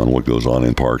discussion on what goes on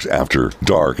in parks after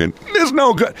dark, and there's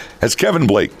no good. As Kevin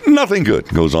Blake, nothing good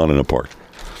goes on in a park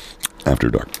after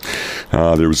dark.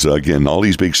 There was, again, all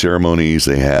these big ceremonies.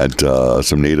 They had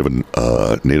some Native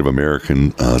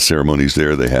American ceremonies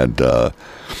there. They had,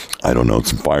 some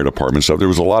fire department stuff. There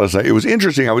was a lot of stuff. It was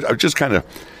interesting. I was just kind of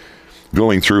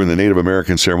going through in the Native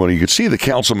American ceremony. You could see the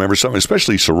council members, some,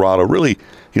 especially Serrato, really,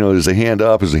 is a hand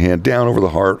up, is a hand down over the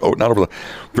heart. Oh, not over the,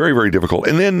 very, very difficult.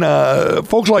 And then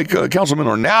folks like Councilman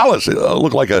Ornelas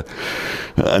look like a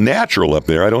natural up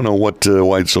there. I don't know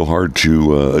why it's so hard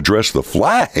to address the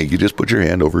flag. You just put your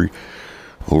hand over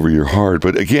your heart.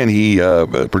 But again, he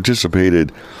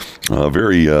participated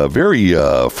very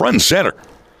front and center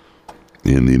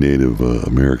in the Native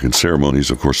American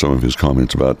ceremonies. Of course, some of his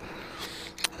comments about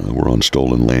we're on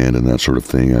stolen land and that sort of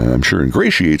thing, I'm sure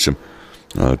ingratiates him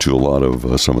to a lot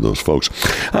of some of those folks.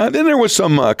 Then there was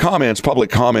some public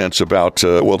comments about,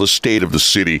 the state of the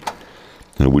city,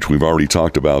 which we've already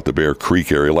talked about, the Bear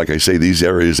Creek area. Like I say, these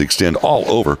areas extend all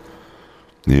over.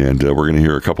 And we're going to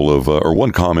hear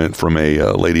one comment from a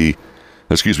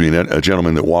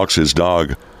gentleman that walks his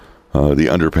dog the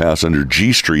underpass under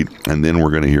G Street. And then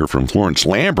we're going to hear from Florence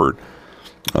Lambert,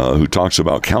 who talks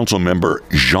about Council Member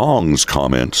Zhang's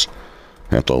comments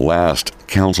at the last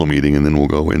council meeting, and then we'll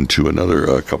go into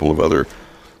a couple of other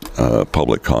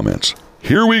public comments.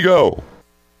 Here we go.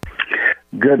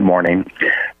 Good morning.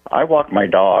 I walk my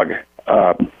dog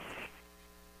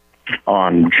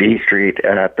on G Street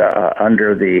at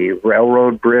under the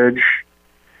railroad bridge,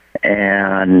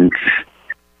 and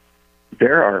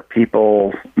there are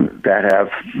people that have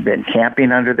been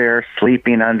camping under there,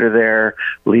 sleeping under there,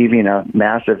 leaving a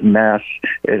massive mess.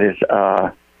 It is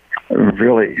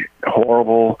really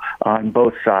horrible on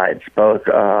both sides, both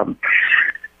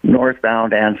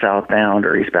northbound and southbound,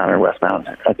 or eastbound and westbound.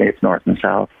 I think it's north and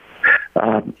south.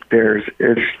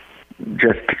 It's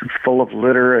just full of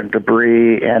litter and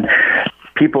debris and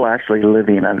people actually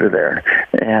living under there.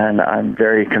 And I'm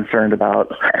very concerned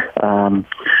about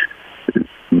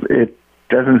it.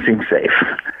 Doesn't seem safe.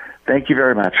 Thank you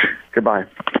very much. Goodbye.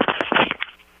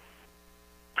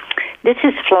 This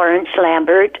is Florence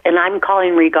Lambert, and I'm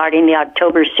calling regarding the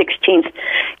October 16th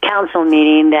council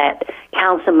meeting that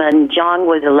Councilman Jong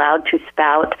was allowed to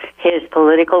spout his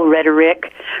political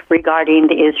rhetoric regarding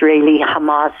the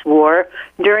Israeli-Hamas war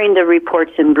during the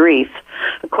reports in brief.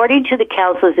 According to the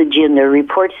council's agenda,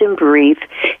 reports in brief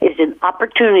is an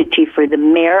opportunity for the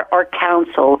mayor or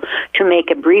council to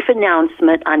make a brief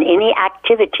announcement on any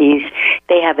activities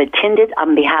they have attended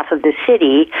on behalf of the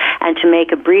city and to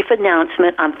make a brief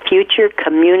announcement on future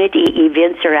community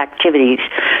events or activities.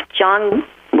 John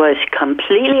was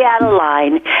completely out of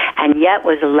line and yet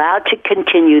was allowed to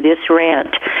continue this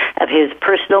rant of his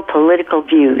personal political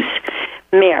views.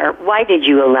 Mayor, why did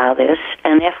you allow this?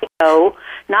 And if so,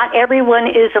 not everyone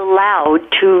is allowed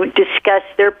to discuss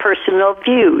their personal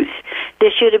views.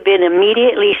 This should have been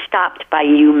immediately stopped by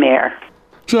you, Mayor.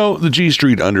 So the G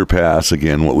Street underpass,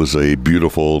 again, what was a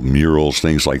beautiful murals,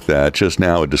 things like that, just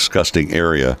now a disgusting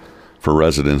area for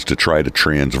residents to try to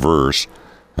transverse.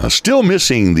 Still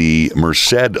missing the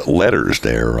MERCED letters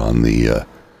there on the,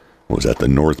 the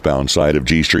northbound side of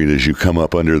G Street as you come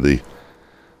up under the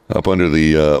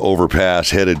overpass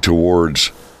headed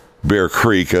towards Bear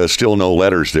Creek. Still no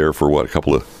letters there for a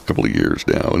couple of years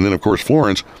now. And then of course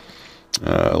Florence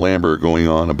Lambert going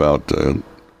on about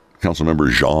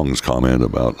Councilmember Zhang's comment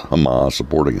about Hamas,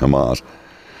 supporting Hamas,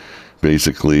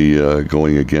 basically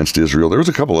going against Israel. There was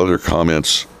a couple other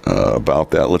comments about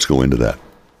that. Let's go into that.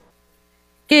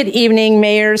 Good evening,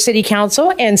 Mayor, City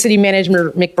Council, and City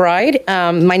Manager McBride.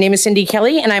 My name is Cindy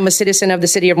Kelly, and I'm a citizen of the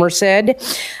City of Merced.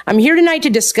 I'm here tonight to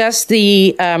discuss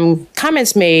the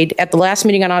comments made at the last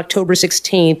meeting on October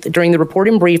 16th during the report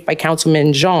and brief by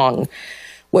Councilman Zhang.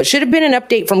 What should have been an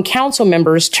update from council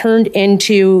members turned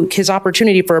into his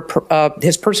opportunity for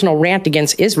his personal rant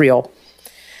against Israel.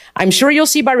 I'm sure you'll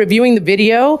see by reviewing the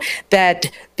video that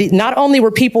not only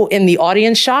were people in the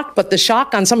audience shocked, but the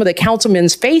shock on some of the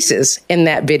councilmen's faces in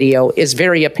that video is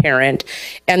very apparent,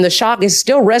 and the shock is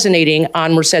still resonating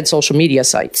on Merced social media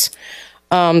sites.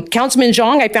 Councilman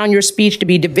Zhang, I found your speech to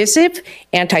be divisive,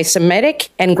 anti-Semitic,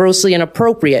 and grossly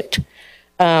inappropriate.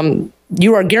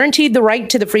 You are guaranteed the right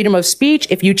to the freedom of speech.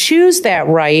 If you choose that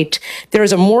right, there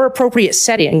is a more appropriate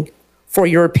setting for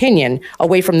your opinion,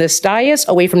 away from this dais,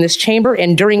 away from this chamber,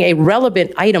 and during a relevant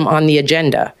item on the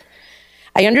agenda.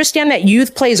 I understand that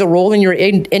youth plays a role in your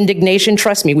indignation.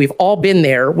 Trust me, we've all been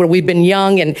there, where we've been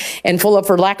young and full of,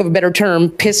 for lack of a better term,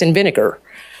 piss and vinegar.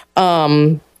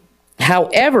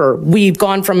 However, we've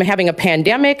gone from having a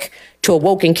pandemic to a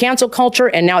woke and cancel culture,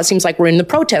 and now it seems like we're in the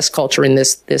protest culture in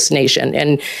this nation.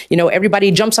 And, you know, everybody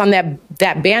jumps on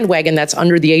that bandwagon that's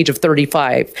under the age of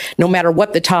 35, no matter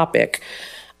what the topic.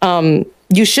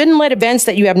 You shouldn't let events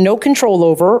that you have no control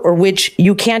over or which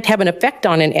you can't have an effect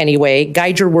on in any way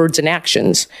guide your words and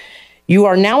actions. You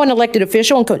are now an elected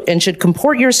official and should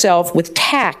comport yourself with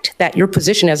tact that your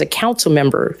position as a council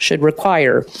member should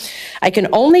require. I can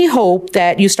only hope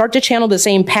that you start to channel the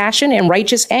same passion and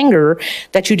righteous anger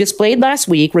that you displayed last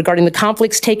week regarding the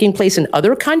conflicts taking place in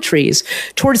other countries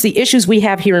towards the issues we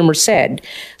have here in Merced,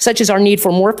 such as our need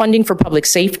for more funding for public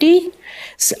safety,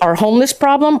 our homeless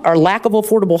problem, our lack of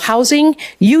affordable housing,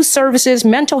 youth services,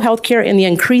 mental health care, and the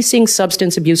increasing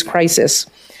substance abuse crisis.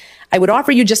 I would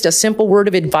offer you just a simple word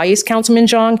of advice, Councilman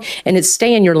Zhang, and it's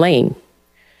stay in your lane.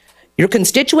 Your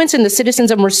constituents and the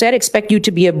citizens of Merced expect you to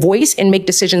be a voice and make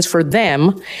decisions for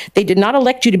them. They did not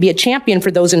elect you to be a champion for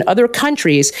those in other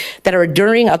countries that are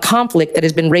enduring a conflict that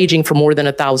has been raging for more than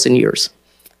 1,000 years.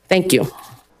 Thank you.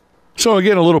 So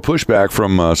again, a little pushback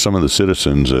from some of the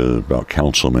citizens about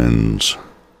Councilman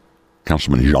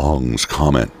Zhang's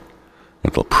comment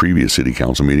at the previous city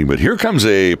council meeting. But here comes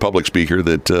a public speaker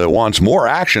that wants more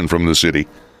action from the city.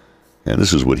 And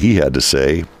this is what he had to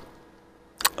say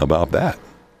about that.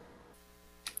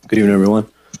 Good evening, everyone.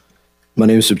 My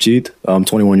name is Subjeet. I'm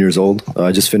 21 years old.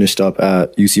 I just finished up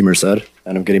at UC Merced,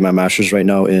 and I'm getting my master's right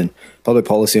now in public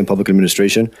policy and public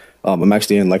administration. I'm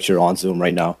actually in lecture on Zoom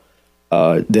right now.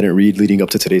 Didn't read leading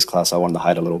up to today's class. I wanted to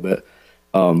hide a little bit.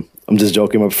 I'm just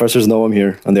joking. My professors know I'm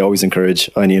here, and they always encourage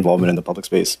any involvement in the public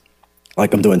space,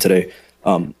 like I'm doing today.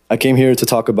 I came here to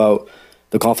talk about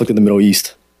the conflict in the Middle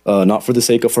East, not for the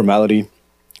sake of formality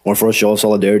or for a show of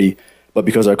solidarity, but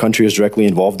because our country is directly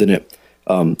involved in it.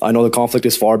 I know the conflict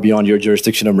is far beyond your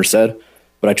jurisdiction of Merced,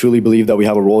 but I truly believe that we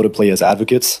have a role to play as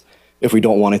advocates if we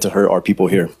don't want it to hurt our people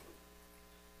here.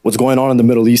 What's going on in the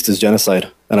Middle East is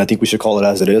genocide, and I think we should call it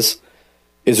as it is.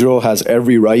 Israel has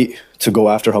every right to go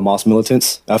after Hamas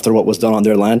militants after what was done on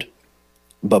their land,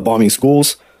 but bombing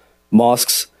schools,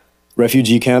 mosques,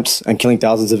 refugee camps, and killing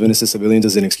thousands of innocent civilians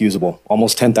is inexcusable.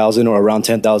 Almost 10,000 or around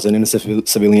 10,000 innocent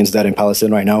civilians dead in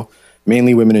Palestine right now,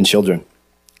 mainly women and children.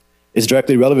 It's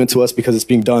directly relevant to us because it's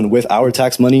being done with our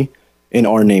tax money in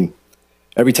our name.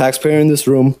 Every taxpayer in this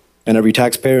room and every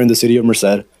taxpayer in the city of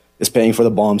Merced is paying for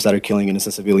the bombs that are killing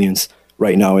innocent civilians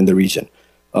right now in the region.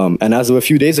 And as of a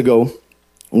few days ago,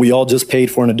 we all just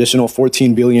paid for an additional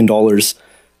 $14 billion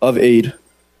of aid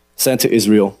sent to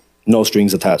Israel, no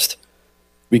strings attached.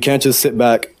 We can't just sit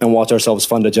back and watch ourselves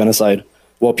fund a genocide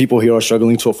while people here are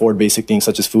struggling to afford basic things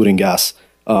such as food and gas.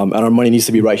 And our money needs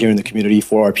to be right here in the community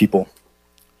for our people.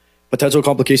 Potential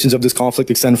complications of this conflict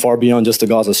extend far beyond just the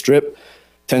Gaza Strip.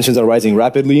 Tensions are rising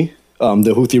rapidly.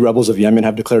 The Houthi rebels of Yemen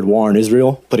have declared war on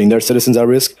Israel, putting their citizens at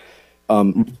risk,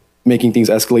 making things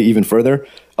escalate even further.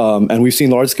 And we've seen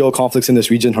large-scale conflicts in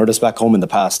this region hurt us back home in the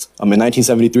past. In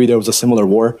 1973, there was a similar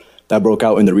war that broke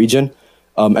out in the region.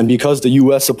 And because the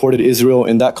U.S. supported Israel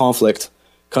in that conflict,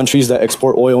 countries that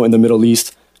export oil in the Middle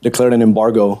East declared an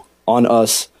embargo on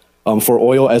us for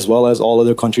oil, as well as all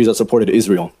other countries that supported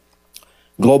Israel.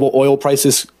 Global oil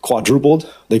prices quadrupled.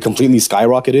 They completely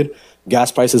skyrocketed.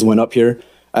 Gas prices went up here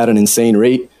at an insane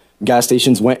rate. Gas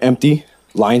stations went empty.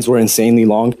 Lines were insanely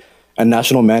long. And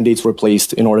national mandates were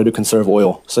placed in order to conserve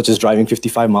oil, such as driving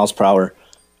 55 miles per hour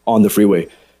on the freeway.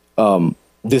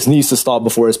 This needs to stop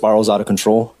before it spirals out of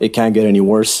control. It can't get any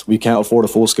worse. We can't afford a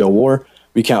full-scale war.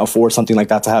 We can't afford something like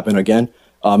that to happen again.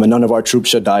 And none of our troops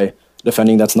should die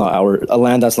defending a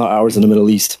land that's not ours in the Middle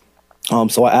East.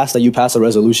 So I ask that you pass a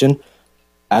resolution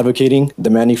advocating,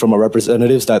 demanding from our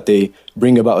representatives that they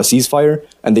bring about a ceasefire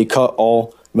and they cut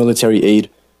all military aid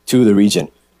to the region.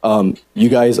 You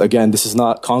guys, again, this is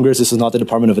not Congress, this is not the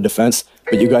Department of Defense,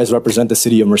 but you guys represent the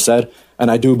city of Merced,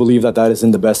 and I do believe that that is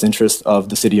in the best interest of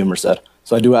the city of Merced.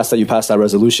 So I do ask that you pass that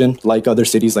resolution, like other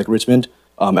cities like Richmond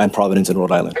and Providence and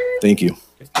Rhode Island. Thank you.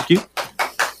 Thank you.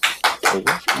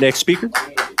 Next speaker.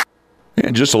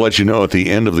 And just to let you know, at the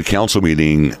end of the council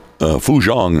meeting, Fu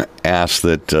Zhang asked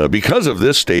that because of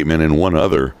this statement and one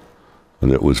other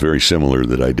that was very similar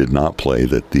that I did not play,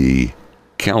 that the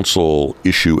council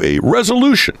issue a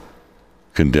resolution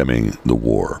condemning the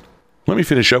war. Let me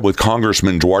finish up with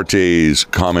Congressman Duarte's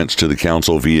comments to the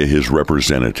council via his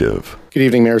representative. Good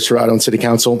evening, Mayor Serrato and City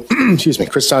Council. Excuse me.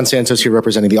 Kristan Santos here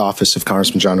representing the office of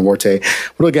Congressman John Duarte.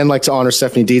 Would again like to honor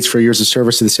Stephanie Dietz for years of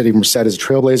service to the city of Merced as a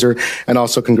trailblazer, and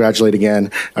also congratulate again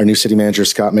our new city manager,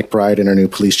 Scott McBride, and our new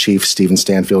police chief, Stephen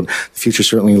Stanfield. The future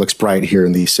certainly looks bright here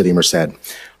in the city of Merced.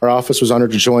 Our office was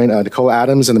honored to join Nicole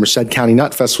Adams and the Merced County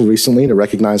Nut Festival recently to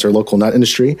recognize our local nut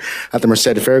industry at the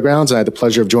Merced Fairgrounds. And I had the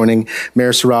pleasure of joining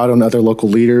Mayor Serrato and other local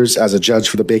leaders as a judge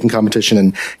for the baking competition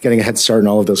and getting a head start in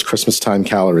all of those Christmas time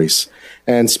calories.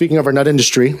 And speaking of our nut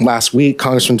industry, last week,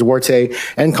 Congressman Duarte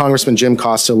and Congressman Jim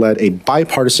Costa led a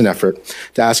bipartisan effort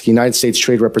to ask United States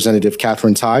Trade Representative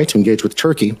Catherine Tai to engage with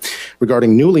Turkey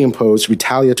regarding newly imposed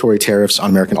retaliatory tariffs on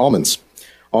American almonds.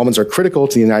 Almonds are critical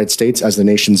to the United States as the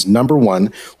nation's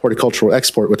 #1 horticultural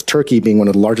export, with Turkey being one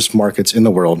of the largest markets in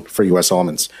the world for U.S.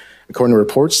 almonds. According to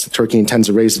reports, Turkey intends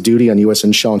to raise the duty on U.S.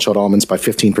 in-shell and shelled almonds by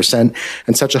 15%,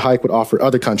 and such a hike would offer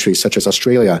other countries such as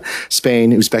Australia,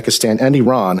 Spain, Uzbekistan, and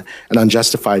Iran an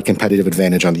unjustified competitive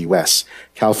advantage on the U.S.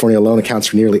 California alone accounts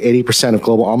for nearly 80% of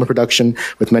global almond production,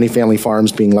 with many family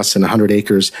farms being less than 100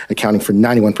 acres, accounting for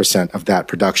 91% of that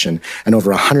production, and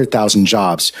over 100,000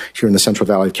 jobs here in the Central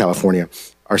Valley of California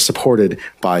are supported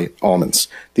by almonds.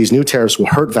 These new tariffs will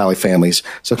hurt Valley families,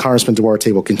 so Congressman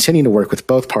Duarte will continue to work with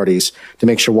both parties to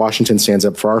make sure Washington stands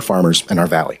up for our farmers and our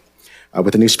valley.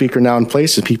 With the new speaker now in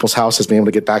place, the People's House has been able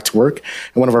to get back to work,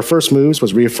 and one of our first moves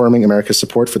was reaffirming America's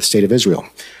support for the state of Israel.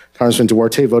 Congressman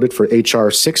Duarte voted for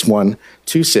H.R.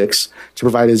 6126 to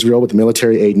provide Israel with the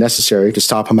military aid necessary to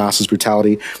stop Hamas's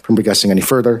brutality from progressing any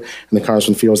further. And the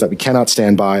Congressman feels that we cannot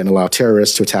stand by and allow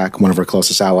terrorists to attack one of our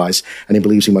closest allies, and he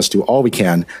believes we must do all we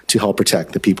can to help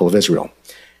protect the people of Israel.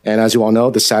 And as you all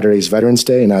know, this Saturday is Veterans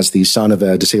Day, and as the son of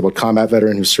a disabled combat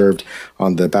veteran who served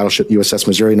on the battleship USS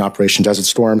Missouri in Operation Desert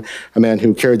Storm, a man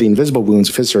who carried the invisible wounds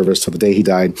of his service till the day he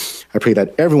died, I pray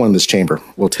that everyone in this chamber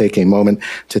will take a moment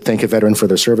to thank a veteran for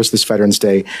their service this Veterans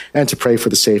Day and to pray for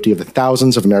the safety of the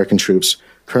thousands of American troops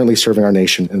currently serving our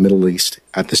nation in the Middle East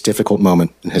at this difficult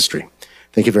moment in history.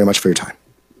 Thank you very much for your time.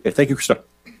 Okay, thank you, Christopher.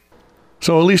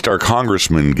 So at least our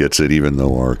congressman gets it, even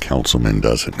though our councilman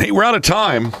doesn't. Hey, we're out of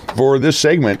time for this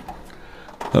segment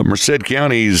of Merced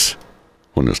County's,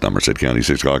 well, it's not Merced County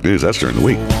 6 o'clock news. That's during the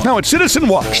week. No, it's Citizen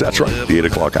Watch. That's right. The 8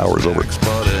 o'clock hour is over.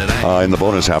 In the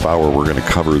bonus half hour, we're going to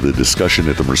cover the discussion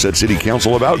at the Merced City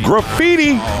Council about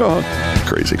graffiti.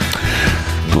 Crazy.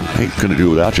 Hey, couldn't do it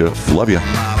without you. Love you.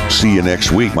 See you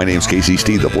next week. My name's Casey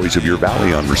Steed, the voice of your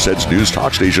valley on Merced's News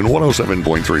Talk Station,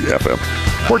 107.3 FM,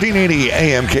 1480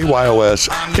 AM KYOS.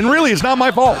 And really, it's not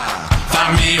my fault.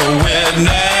 Find me a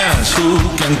witness who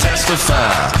can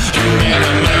testify. You ain't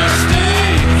a mercy.